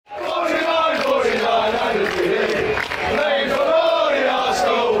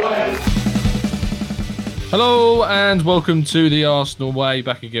Hello and welcome to the Arsenal Way.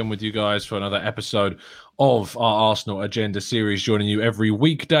 Back again with you guys for another episode of our Arsenal Agenda series, joining you every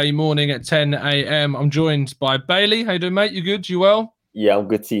weekday morning at 10 a.m. I'm joined by Bailey. How you doing, mate? You good? You well? Yeah, I'm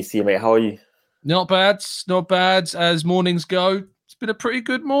good to see you, mate. How are you? Not bad. Not bad as mornings go. It's been a pretty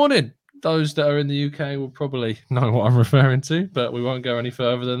good morning. Those that are in the UK will probably know what I'm referring to, but we won't go any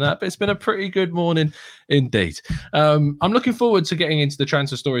further than that. But it's been a pretty good morning indeed. I'm looking forward to getting into the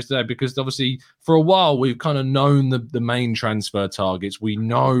transfer stories today because obviously for a while we've kind of known the main transfer targets. We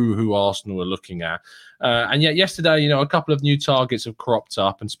know who Arsenal are looking at. And yet yesterday, a couple of new targets have cropped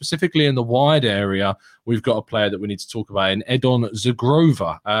up, and specifically in the wide area, we've got a player that we need to talk about in Edon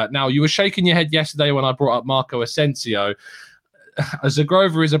Zhegrova. Now, you were shaking your head yesterday when I brought up Marco Asensio.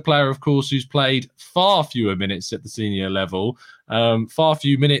 Zhegrova is a player, of course, who's played far fewer minutes at the senior level, far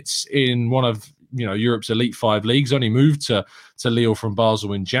few minutes in one of Europe's Elite 5 leagues, only moved to Lille from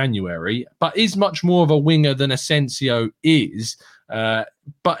Basel in January, but is much more of a winger than Asensio is,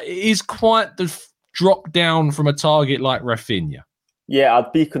 but it is quite the drop down from a target like Rafinha. Yeah,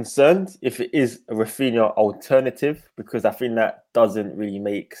 I'd be concerned if it is a Rafinha alternative because I think that doesn't really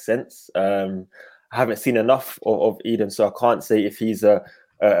make sense. I haven't seen enough of Eden, so I can't say if he's a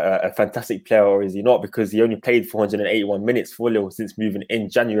fantastic player or is he not, because he only played 481 minutes for Lille since moving in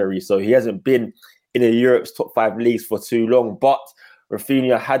January. So he hasn't been in Europe's top 5 leagues for too long. But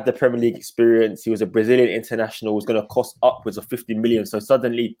Rafinha had the Premier League experience. He was a Brazilian international, was going to cost upwards of 50 million. So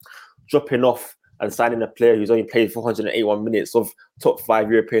suddenly dropping off and signing a player who's only played 481 minutes of top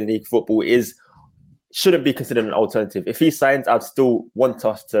 5 European League football shouldn't be considered an alternative. If he signs, I'd still want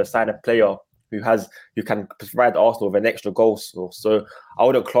us to sign a player who can provide Arsenal with an extra goal source. So I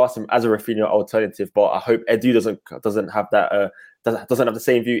wouldn't class him as a Rafinha alternative, but I hope Edu doesn't have that doesn't have the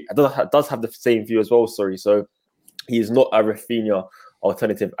same view. Does have the same view as well. Sorry, so he is not a Rafinha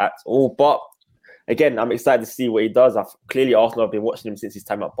alternative at all. But again, I'm excited to see what he does. Clearly, Arsenal have been watching him since his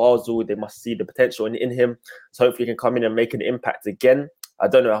time at Basel. They must see the potential in him. So hopefully, he can come in and make an impact again. I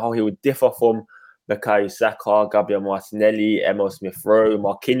don't know how he would differ from Bukayo Saka, Gabriel Martinelli, Emil Smith-Rowe,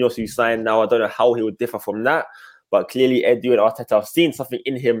 Marquinhos, who signed now. I don't know how he would differ from that, but clearly Edu and Arteta have seen something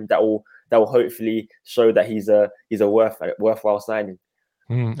in him that will hopefully show that he's a worthwhile signing.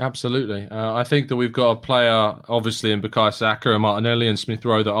 Absolutely. I think that we've got a player, obviously, in Bukayo Saka and Martinelli and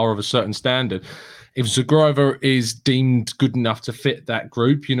Smith-Rowe that are of a certain standard. If Zhegrova is deemed good enough to fit that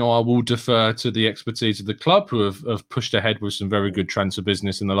group, I will defer to the expertise of the club, who have pushed ahead with some very good transfer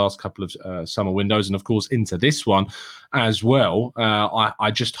business in the last couple of summer windows, and of course into this one as well.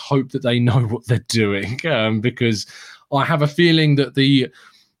 I just hope that they know what they're doing, because I have a feeling that the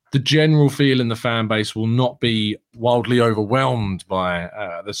general feel in the fan base will not be wildly overwhelmed by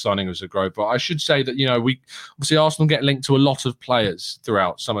the signing of Zhegrova. But I should say that, we obviously Arsenal get linked to a lot of players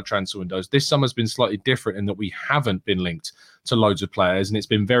throughout summer transfer windows. This summer's been slightly different in that we haven't been linked to loads of players, and it's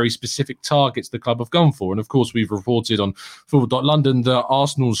been very specific targets the club have gone for. And of course, we've reported on Football.London that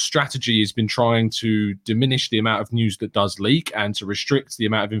Arsenal's strategy has been trying to diminish the amount of news that does leak and to restrict the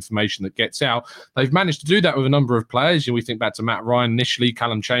amount of information that gets out. They've managed to do that with a number of players. We think back to Matt Ryan initially,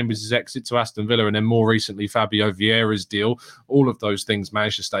 Callum Chambers' exit to Aston Villa, and then more recently Fabio Vieira's deal. All of those things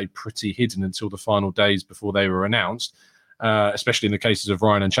managed to stay pretty hidden until the final days before they were announced. Especially in the cases of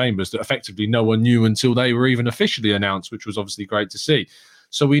Ryan and Chambers, that effectively no one knew until they were even officially announced, which was obviously great to see.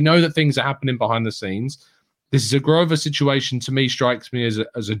 So we know that things are happening behind the scenes. This Zhegrova situation, to me, strikes me as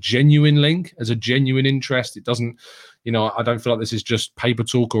a genuine link, as a genuine interest. It doesn't, I don't feel like this is just paper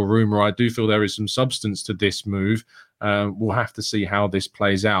talk or rumour. I do feel there is some substance to this move. We'll have to see how this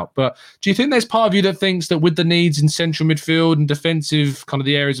plays out. But do you think there's part of you that thinks that with the needs in central midfield and defensive, kind of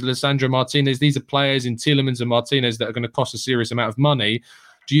the areas of Lisandro Martinez, these are players in Tielemans and Martinez that are going to cost a serious amount of money?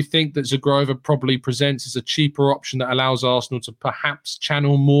 Do you think that Zhegrova probably presents as a cheaper option that allows Arsenal to perhaps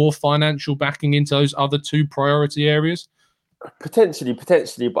channel more financial backing into those other two priority areas? Potentially.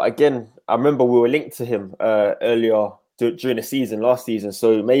 But again, I remember we were linked to him earlier during the season, last season.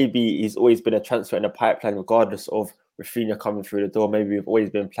 So maybe he's always been a transfer in the pipeline, regardless of Rafinha coming through the door. Maybe we've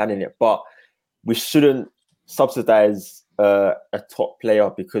always been planning it. But we shouldn't subsidize a top player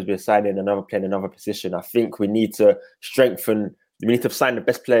because we're signing another player in another position. I think we need to strengthen. We need to sign the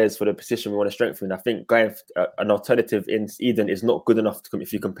best players for the position we want to strengthen. I think going an alternative in Eden is not good enough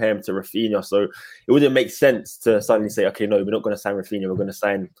if you compare him to Rafinha. So it wouldn't make sense to suddenly say, okay, no, we're not going to sign Rafinha. We're going to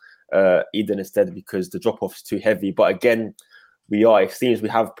sign Eden instead because the drop-off is too heavy. But again, it seems we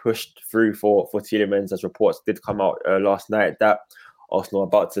have pushed through for Tielemans, as reports did come out last night, that Arsenal are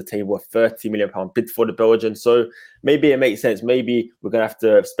about to table a £30 million bid for the Belgian. So maybe it makes sense. Maybe we're going to have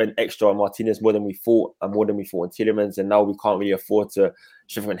to spend extra on Martinez more than we thought, and more than we thought on Tielemans. And now we can't really afford to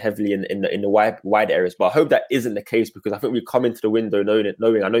shift heavily in the wide areas. But I hope that isn't the case, because I think we come into the window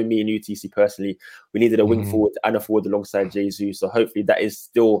knowing I know me and UTC personally, we needed a wing forward and a forward alongside Jesus. So hopefully that is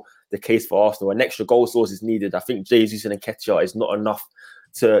still the case for Arsenal. An extra goal source is needed. I think Jesus and Nketiah is not enough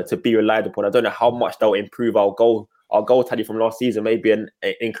to be relied upon. I don't know how much that will improve our goal tally from last season. Maybe an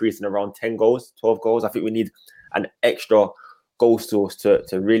increase in around 10 goals, 12 goals. I think we need an extra goal source to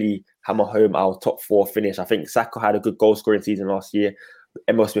really hammer home our top 4 finish. I think Saka had a good goal scoring season last year.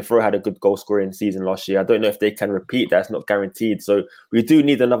 Emil Smith-Rowe had a good goal scoring season last year. I don't know if they can repeat that. It's not guaranteed. So we do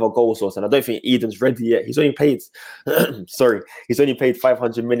need another goal source. And I don't think Eden's ready yet. He's only played, he's only played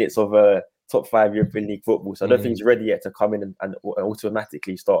 500 minutes of top 5 European League football. So I don't think he's ready yet to come in and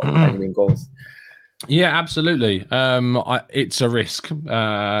automatically start banging in goals. Yeah, absolutely. It's a risk.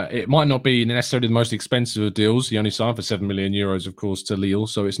 It might not be necessarily the most expensive of deals. He only signed for €7 million, of course, to Lille.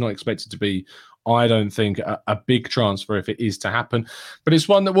 So it's not expected to be, I don't think, a big transfer if it is to happen. But it's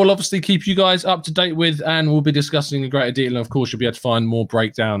one that we'll obviously keep you guys up to date with, and we'll be discussing in greater detail. And of course, you'll be able to find more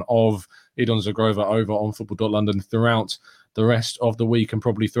breakdown of Edon Zhegrova over on Football.London throughout the rest of the week and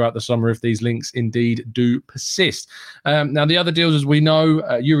probably throughout the summer if these links indeed do persist. Now, the other deals, as we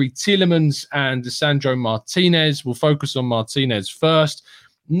know, Yuri Tielemans and Sandro Martinez. We'll focus on Martinez first.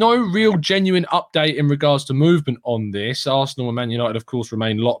 No real genuine update in regards to movement on this. Arsenal and Man United, of course,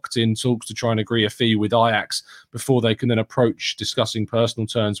 remain locked in talks to try and agree a fee with Ajax before they can then approach discussing personal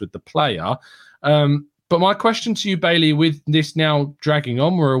terms with the player. But my question to you, Bailey, with this now dragging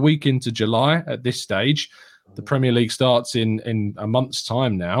on, we're a week into July at this stage. The Premier League starts in a month's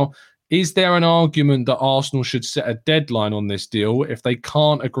time now. Is there an argument that Arsenal should set a deadline on this deal if they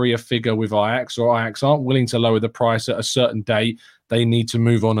can't agree a figure with Ajax, or Ajax aren't willing to lower the price at a certain date? They need to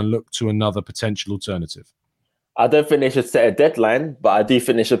move on and look to another potential alternative. I don't think they should set a deadline, but I do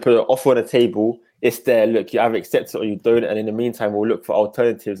think they should put an offer on the table. It's there. Look, you either accept it or you don't. And in the meantime, we'll look for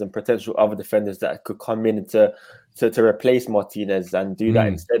alternatives and potential other defenders that could come in to replace Martinez and do that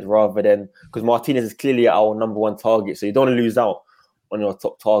instead, rather than, because Martinez is clearly our number 1 target. So you don't want to lose out on your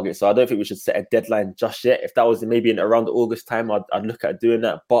top target. So I don't think we should set a deadline just yet. If that was maybe in around August time, I'd look at doing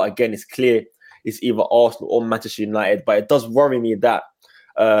that. But again, it's clear it's either Arsenal or Manchester United. But it does worry me that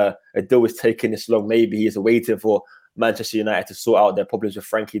a deal is taking this long. Maybe he's waiting for Manchester United to sort out their problems with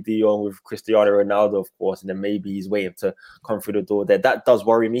Frankie de Jong, with Cristiano Ronaldo, of course, and then maybe he's waiting to come through the door there. That does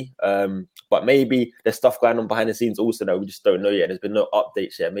worry me. But maybe there's stuff going on behind the scenes also that we just don't know yet. There's been no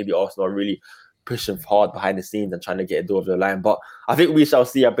updates yet. Maybe Arsenal are really pushing hard behind the scenes and trying to get a deal over the line. But I think we shall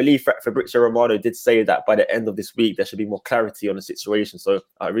see. I believe Fabrizio Romano did say that by the end of this week, there should be more clarity on the situation. So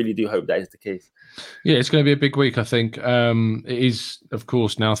I really do hope that is the case. Yeah, it's going to be a big week, I think. It is, of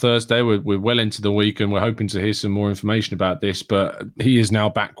course, now Thursday. We're well into the week and we're hoping to hear some more information about this. But he is now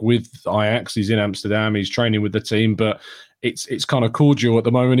back with Ajax. He's in Amsterdam. He's training with the team. But it's kind of cordial at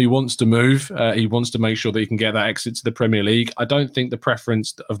the moment. He wants to move. He wants to make sure that he can get that exit to the Premier League. I don't think the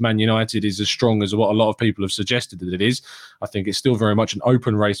preference of Man United is as strong as what a lot of people have suggested that it is. I think it's still very much an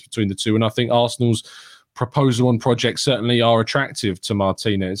open race between the two. And I think Arsenal's proposal and projects certainly are attractive to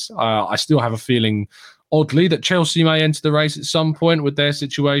Martinez. I still have a feeling, oddly, that Chelsea may enter the race at some point with their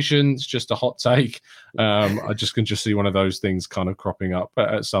situation. It's just a hot take. I just can see one of those things kind of cropping up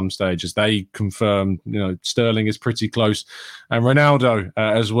at some stage as they confirm, Sterling is pretty close, and Ronaldo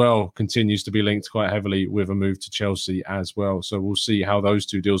as well continues to be linked quite heavily with a move to Chelsea as well. So we'll see how those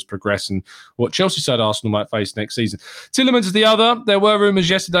two deals progress and what Chelsea side Arsenal might face next season. Tielemans is the other. There were rumours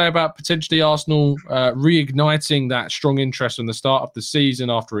yesterday about potentially Arsenal reigniting that strong interest in the start of the season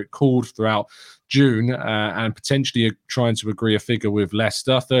after it cooled throughout June and potentially trying to agree a figure with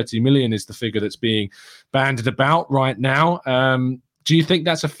Leicester. 30 million is the figure that's being bandied about right now. Do you think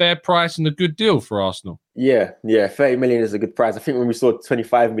that's a fair price and a good deal for Arsenal? Yeah, 30 million is a good price. I think when we saw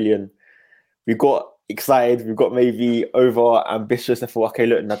 25 million, we got excited. We got maybe over ambitious. I thought, okay,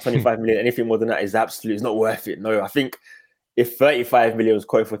 look, now 25 million, anything more than that is absolutely, it's not worth it. No, I think if 35 million was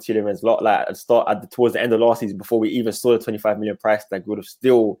quoted for Tielemans, towards the end of last season, before we even saw the 25 million price tag, we would have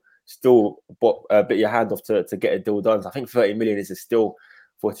still bit your hand off to get a deal done. So I think 30 million is still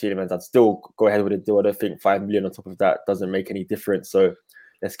for Tielemans. I'd still go ahead with a deal. I don't think 5 million on top of that doesn't make any difference. So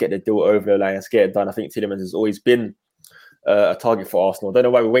let's get the deal over the line. Let's get it done. I think Tielemans has always been a target for Arsenal. I don't know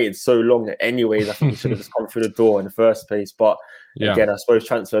why we waited so long anyways. I think we should have just come through the door in the first place. But again, I suppose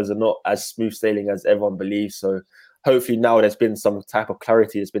transfers are not as smooth sailing as everyone believes. So hopefully now there's been some type of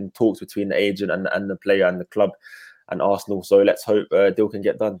clarity. There's been talks between the agent and the player and the club and Arsenal. So let's hope a deal can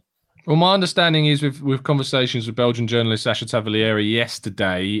get done. Well, my understanding is with conversations with Belgian journalist Sacha Tavolieri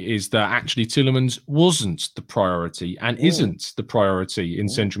yesterday is that actually Tielemans wasn't the priority and isn't the priority in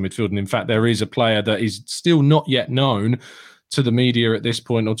central midfield. And in fact, there is a player that is still not yet known to the media at this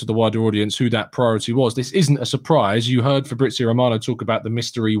point or to the wider audience who that priority was. This isn't a surprise. You heard Fabrizio Romano talk about the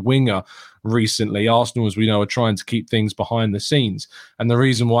mystery winger recently. Arsenal, as we know, are trying to keep things behind the scenes. And the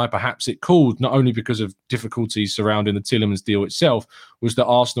reason why perhaps it cooled, not only because of difficulties surrounding the Tielemans deal itself, was that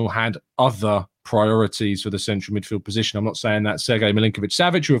Arsenal had other priorities for the central midfield position. I'm not saying that Sergej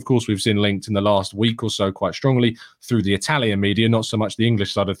Milinkovic-Savic, who of course we've seen linked in the last week or so quite strongly through the Italian media, not so much the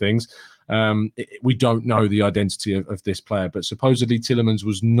English side of things. We don't know the identity of this player, but supposedly Tielemans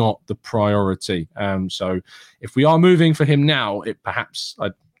was not the priority. So if we are moving for him now, it perhaps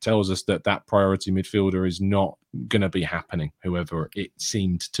tells us that that priority midfielder is not going to be happening, whoever it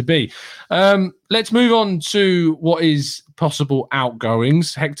seemed to be. Let's move on to what is possible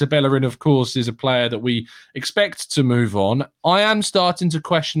outgoings. Hector Bellerin, of course, is a player that we expect to move on. I am starting to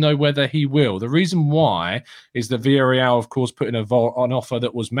question, though, whether he will. The reason why is that Villarreal, of course, put in an offer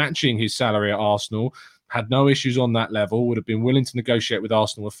that was matching his salary at Arsenal, had no issues on that level, would have been willing to negotiate with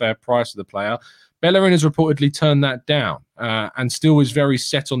Arsenal a fair price for the player. Bellerin has reportedly turned that down and still is very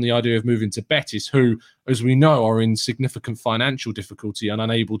set on the idea of moving to Betis, who, as we know, are in significant financial difficulty and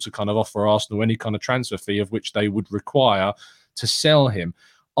unable to kind of offer Arsenal any kind of transfer fee of which they would require to sell him.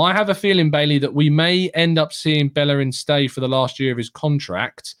 I have a feeling, Bailey, that we may end up seeing Bellerin stay for the last year of his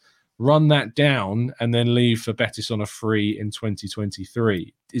contract, run that down, and then leave for Betis on a free in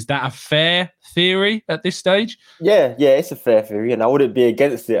 2023. Is that a fair theory at this stage? Yeah, it's a fair theory, and I wouldn't be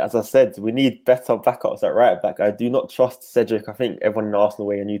against it. As I said, we need better backups at right back. I do not trust Cedric. I think everyone in Arsenal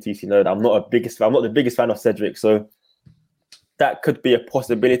way and UTC know that I'm not the biggest fan of Cedric, so that could be a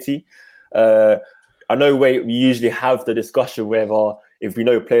possibility. I know we usually have the discussion whether if we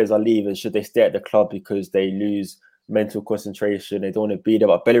know players are leaving, should they stay at the club because they lose mental concentration, they don't want to be there.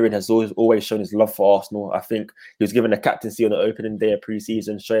 But Bellerin has always shown his love for Arsenal. I think he was given a captaincy on the opening day of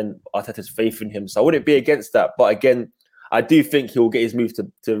pre-season, showing Arteta's faith in him. So I wouldn't be against that. But again, I do think he'll get his move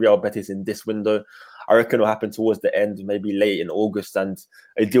to Real Betis in this window. I reckon it'll happen towards the end, maybe late in August, and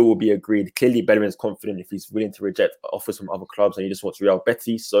a deal will be agreed. Clearly, Bellerin's confident if he's willing to reject offers from other clubs and he just wants Real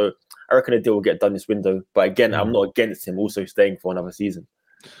Betis. So I reckon a deal will get done this window. But again, I'm not against him also staying for another season.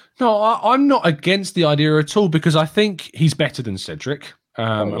 No, I'm not against the idea at all because I think he's better than Cedric.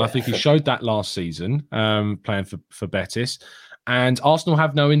 And I think he showed that last season playing for Betis. And Arsenal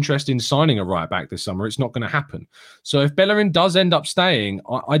have no interest in signing a right back this summer. It's not going to happen. So if Bellerin does end up staying,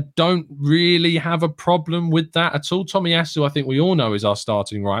 I don't really have a problem with that at all. Tomiyasu, I think we all know, is our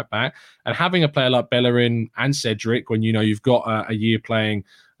starting right back. And having a player like Bellerin and Cedric, when you know you've got a year playing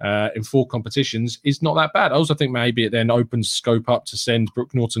in 4 competitions, is not that bad. I also think maybe it then opens scope up to send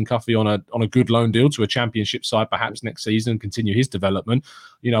Brooke Norton-Cuffy on a good loan deal to a championship side perhaps next season and continue his development.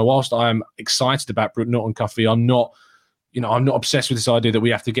 You know, whilst I'm excited about Brooke Norton-Cuffy, I'm not obsessed with this idea that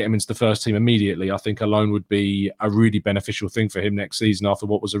we have to get him into the first team immediately. I think a loan would be a really beneficial thing for him next season after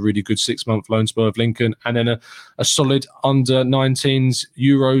what was a really good 6-month loan spell of Lincoln and then a solid under-19s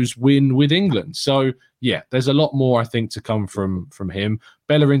Euros win with England. So, yeah, there's a lot more, I think, to come from him.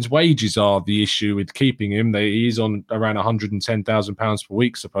 Bellerin's wages are the issue with keeping him. He's on around £110,000 per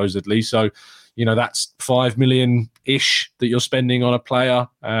week, supposedly. So, you know, that's 5 million-ish that you're spending on a player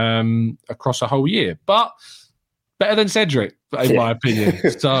across a whole year. But better than Cedric, in my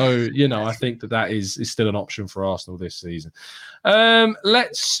opinion. So, you know, I think that is still an option for Arsenal this season.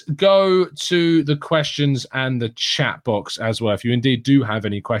 Let's go to the questions and the chat box as well. If you indeed do have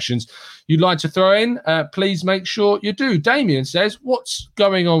any questions you'd like to throw in, please make sure you do. Damien says, what's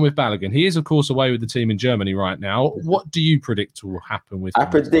going on with Balogun? He is, of course, away with the team in Germany right now. What do you predict will happen with him? I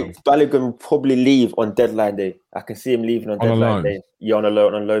predict Balogun will probably leave on deadline day. I can see him leaving on deadline day. Yeah, on a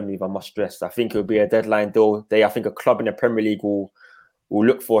loan move, I must stress. I think it'll be a deadline deal. I think a club in the Premier League will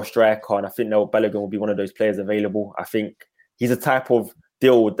look for a striker, and I think Balogun will be one of those players available. I think he's a type of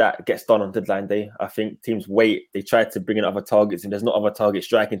deal that gets done on deadline day. I think teams wait. They try to bring in other targets, and there's not other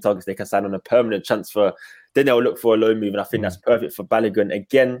striking targets they can sign on a permanent transfer. Then they'll look for a loan move, and I think that's perfect for Balogun.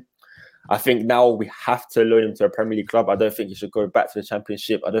 Again, I think now we have to loan him to a Premier League club. I don't think he should go back to the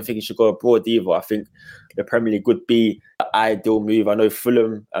Championship. I don't think he should go abroad either. I think the Premier League would be the ideal move. I know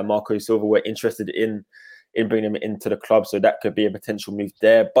Fulham and Marco Silva were interested in bringing him into the club, so that could be a potential move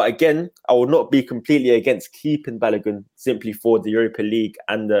there. But again, I would not be completely against keeping Balogun simply for the Europa League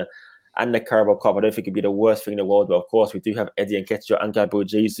and the Carabao Cup. I don't think it'd be the worst thing in the world. But of course, we do have Eddie Nketiah and Gabriel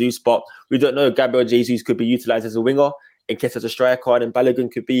Jesus, but we don't know. Gabriel Jesus could be utilised as a winger, Nketiah as a striker, and then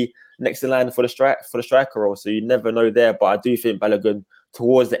Balogun could be next in line for the striker role. So you never know there. But I do think Balogun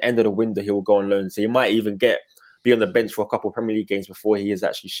towards the end of the window, he will go on loan. So he might even be on the bench for a couple of Premier League games before he is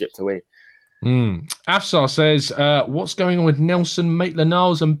actually shipped away. Afsar says, what's going on with Nelson,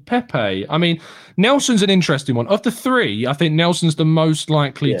 Maitland-Niles and Pepe? I mean, Nelson's an interesting one. Of the three, I think Nelson's the most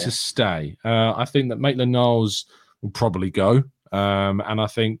likely to stay. I think that Maitland-Niles will probably go. And I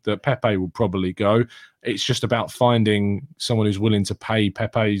think that Pepe will probably go. It's just about finding someone who's willing to pay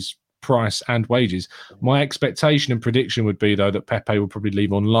Pepe's price and wages. My expectation and prediction would be, though, that Pepe will probably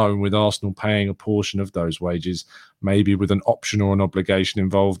leave on loan with Arsenal paying a portion of those wages, maybe with an option or an obligation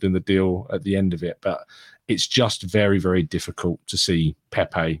involved in the deal at the end of it. But it's just very, very difficult to see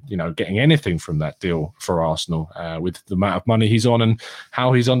Pepe, getting anything from that deal for Arsenal with the amount of money he's on and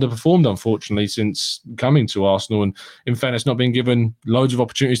how he's underperformed, unfortunately, since coming to Arsenal. And in fairness, not being given loads of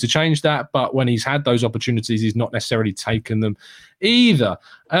opportunities to change that. But when he's had those opportunities, he's not necessarily taken them either.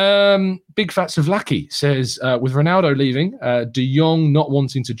 Big Fat Savlaki says, with Ronaldo leaving, De Jong not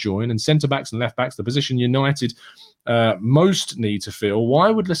wanting to join, and centre-backs and left-backs, the position United most need to fill,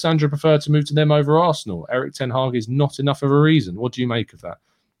 why would Lissandra prefer to move to them over Arsenal? Erik ten Hag is not enough of a reason. What do you make of that?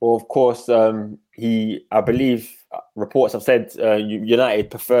 Well, of course, I believe reports have said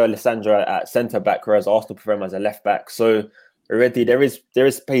United prefer Lissandra at centre-back, whereas Arsenal prefer him as a left-back. So already there is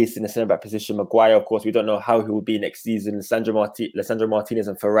space in the centre-back position. Maguire, of course, we don't know how he will be next season. Lissandro Martinez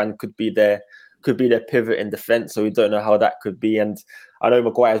and Varane could be their pivot in defence, so we don't know how that could be. And I know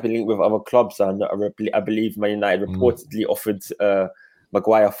Maguire has been linked with other clubs, and I believe Man United reportedly offered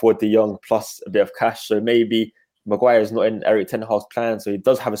Maguire for De Jong plus a bit of cash. So maybe Maguire is not in Erik ten Hag's plan, so he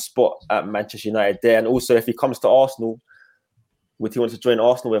does have a spot at Manchester United there. And also, if he comes to Arsenal, would he want to join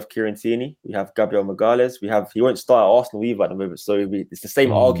Arsenal with Kieran Tierney? We have Gabriel Magalhaes. He won't start at Arsenal either at the moment. So it's the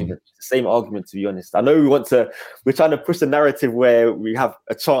same argument. It's the same argument, to be honest. I know we're trying to push the narrative where we have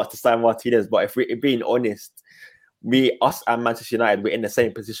a chance to sign Martinez, but if we're being honest, us and Manchester United, we're in the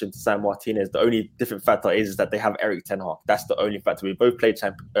same position to sign Martinez. The only different factor is that they have Erik ten Hag. That's the only factor. We both played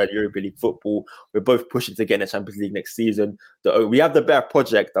Europa League football. We're both pushing to get in the Champions League next season. We have the better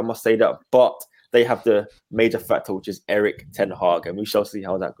project, I must say that, but they have the major factor, which is Erik ten Hag, and we shall see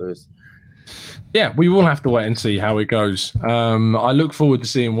how that goes. Yeah, we will have to wait and see how it goes. I look forward to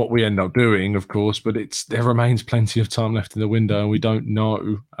seeing what we end up doing, of course, but there remains plenty of time left in the window, and we don't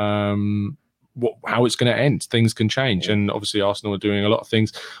know how it's going to end. Things can change, and obviously Arsenal are doing a lot of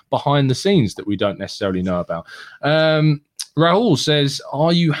things behind the scenes that we don't necessarily know about. Raul says,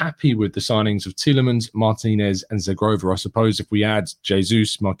 are you happy with the signings of Tielemans, Martinez and Zhegrova? I suppose if we add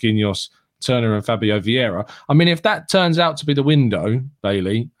Jesus, Marquinhos, Turner and Fabio Vieira. I mean, if that turns out to be the window,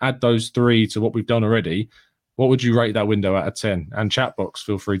 Bailey, add those three to what we've done already, what would you rate that window out of 10? And chat box,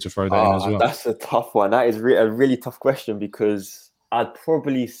 feel free to throw that in as well. That's a tough one. That is a really tough question, because I'd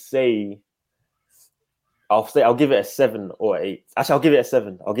probably say I'll give it a 7 or 8. Actually, I'll give it a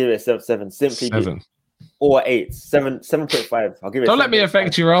 7. I'll give it a 7. Simply 7 or 8. 7.5. I'll give it. Don't let me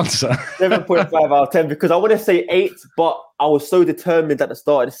affect your answer. 7.5 out of 10, because I want to say 8, but I was so determined at the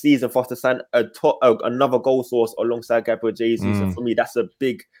start of the season for us to sign another goal source alongside Gabriel Jesus. So for me, that's a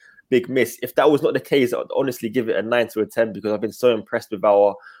big miss. If that was not the case, I'd honestly give it a 9 to a 10, because I've been so impressed with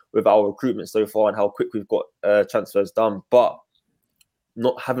our recruitment so far and how quick we've got transfers done. But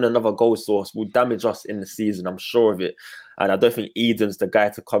not having another goal source will damage us in the season, I'm sure of it. And I don't think Eden's the guy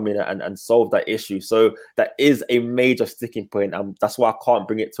to come in and solve that issue. So that is a major sticking point. That's why I can't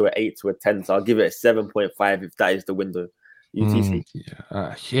bring it to an 8 to a 10. So I'll give it a 7.5 if that is the window. UTC.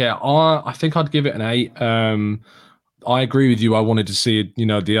 I think I'd give it an 8. I agree with you. I wanted to see,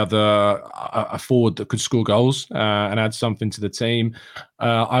 the other a forward that could score goals and add something to the team.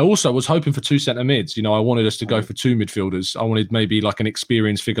 I also was hoping for 2 centre mids. I wanted us to go for 2 midfielders. I wanted maybe like an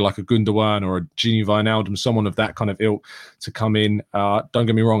experienced figure like a Gundogan or a Gini Wijnaldum, someone of that kind of ilk to come in. Don't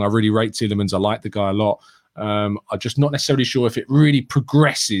get me wrong, I really rate Tielemans. I like the guy a lot. I'm just not necessarily sure if it really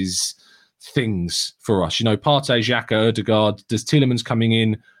progresses things for us. Partey, Xhaka, Ødegaard, does Tielemans coming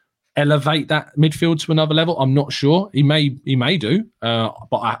in elevate that midfield to another level? I'm not sure. He may do,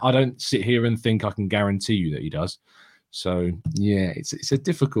 but I don't sit here and think I can guarantee you that he does. So yeah, it's a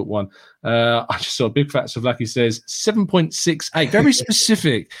difficult one. I just saw Big Fat Savlaki says 7.68, very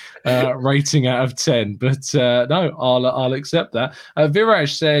specific rating out of 10. But no, I'll accept that.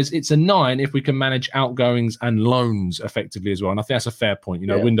 Viraj says it's a 9 if we can manage outgoings and loans effectively as well. And I think that's a fair point.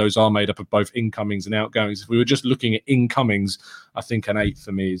 Windows are made up of both incomings and outgoings. If we were just looking at incomings, I think an 8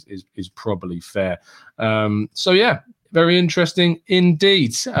 for me is probably fair. So yeah. Very interesting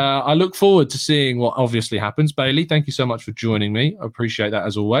indeed. I look forward to seeing what obviously happens. Bailey, thank you so much for joining me. I appreciate that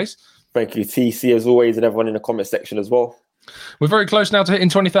as always. Thank you, TC, as always, and everyone in the comment section as well. We're very close now to hitting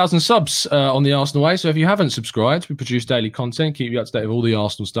 20,000 subs on the Arsenal Way. So if you haven't subscribed, we produce daily content, keep you up to date with all the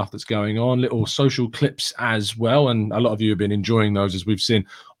Arsenal stuff that's going on, little social clips as well. And a lot of you have been enjoying those, as we've seen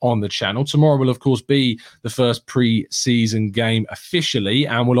on the channel. Tomorrow will, of course, be the first pre-season game officially,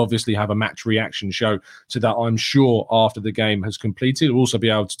 and we'll obviously have a match reaction show to that, I'm sure, after the game has completed. We'll also be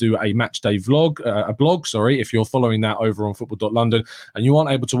able to do a match day blog, if you're following that over on football.london and you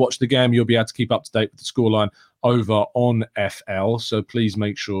aren't able to watch the game, you'll be able to keep up to date with the scoreline over on FL. So please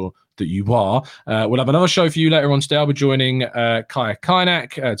make sure that you are. We'll have another show for you later on today. I'll be joining Kaya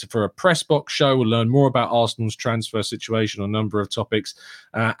Kainak for a press box show. We'll learn more about Arsenal's transfer situation on a number of topics.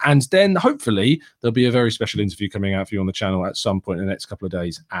 And then hopefully there'll be a very special interview coming out for you on the channel at some point in the next couple of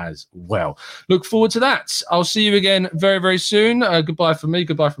days as well. Look forward to that. I'll see you again very, very soon. Goodbye from me.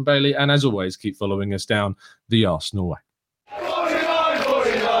 Goodbye from Bailey. And as always, keep following us down the Arsenal way.